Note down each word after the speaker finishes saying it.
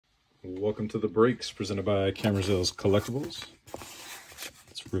Welcome to the breaks presented by Kammerzell's Collectibles.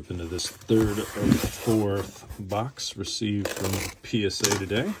 Let's rip into this third of fourth box received from PSA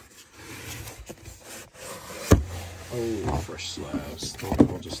today. Oh, fresh slabs. Don't we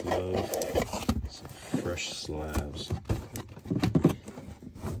all just love some fresh slabs?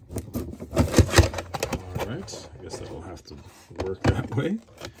 All right, I guess that will have to work that way.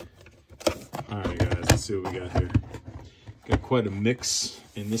 All right, guys, let's see what we got here. Got quite a mix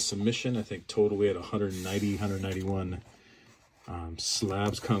in this submission. I think total we had 191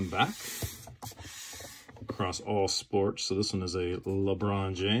 slabs come back across all sports. So this one is a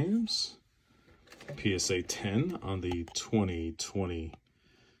LeBron James PSA 10 on the 2020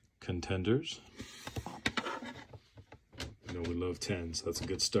 contenders. You know we love 10, so that's a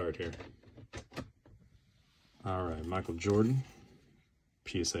good start here. All right, Michael Jordan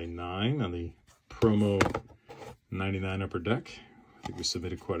PSA 9 on the promo 99 upper deck. I think we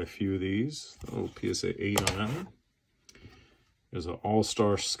submitted quite a few of these. Oh, PSA 8 on that one. There's an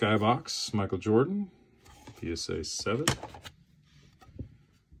All-Star Skybox, Michael Jordan, PSA 7.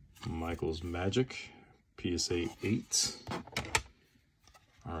 Michael's Magic, PSA 8.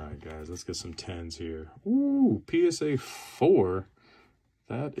 All right, guys, let's get some 10s here. Ooh, PSA 4.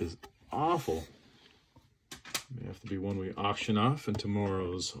 That is awful. May have to be one we auction off in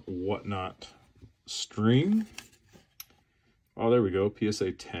tomorrow's Whatnot stream. Oh, there we go,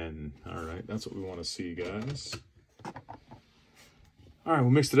 PSA 10. All right, that's what we want to see, guys. All right,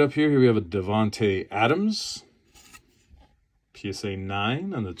 we'll mix it up here. Here we have a Devontae Adams, PSA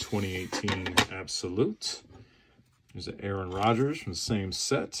 9 on the 2018 Absolute. There's an Aaron Rodgers from the same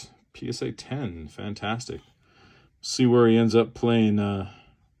set, PSA 10. Fantastic. See where he ends up playing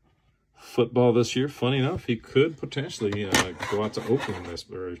football this year. Funny enough, he could potentially go out to Oakland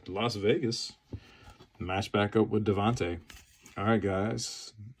or Las Vegas, match back up with Devontae. All right,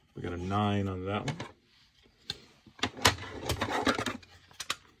 guys, we got a 9 on that one.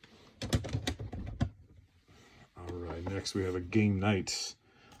 All right, next we have a Game Night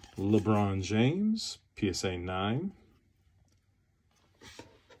LeBron James, PSA 9.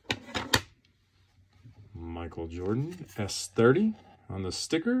 Michael Jordan, S30 on the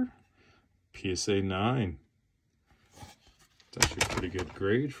sticker, PSA 9. It's actually a pretty good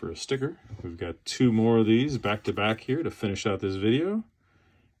grade for a sticker. We've got 2 more of these back to back here to finish out this video.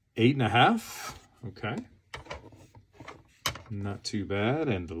 8.5. Okay. Not too bad.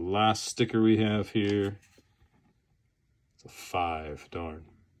 And the last sticker we have here, it's a 5. Darn.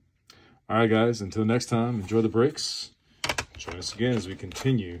 All right, guys. Until next time, enjoy the breaks. Join us again as we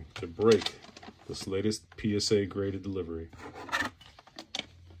continue to break this latest PSA graded delivery.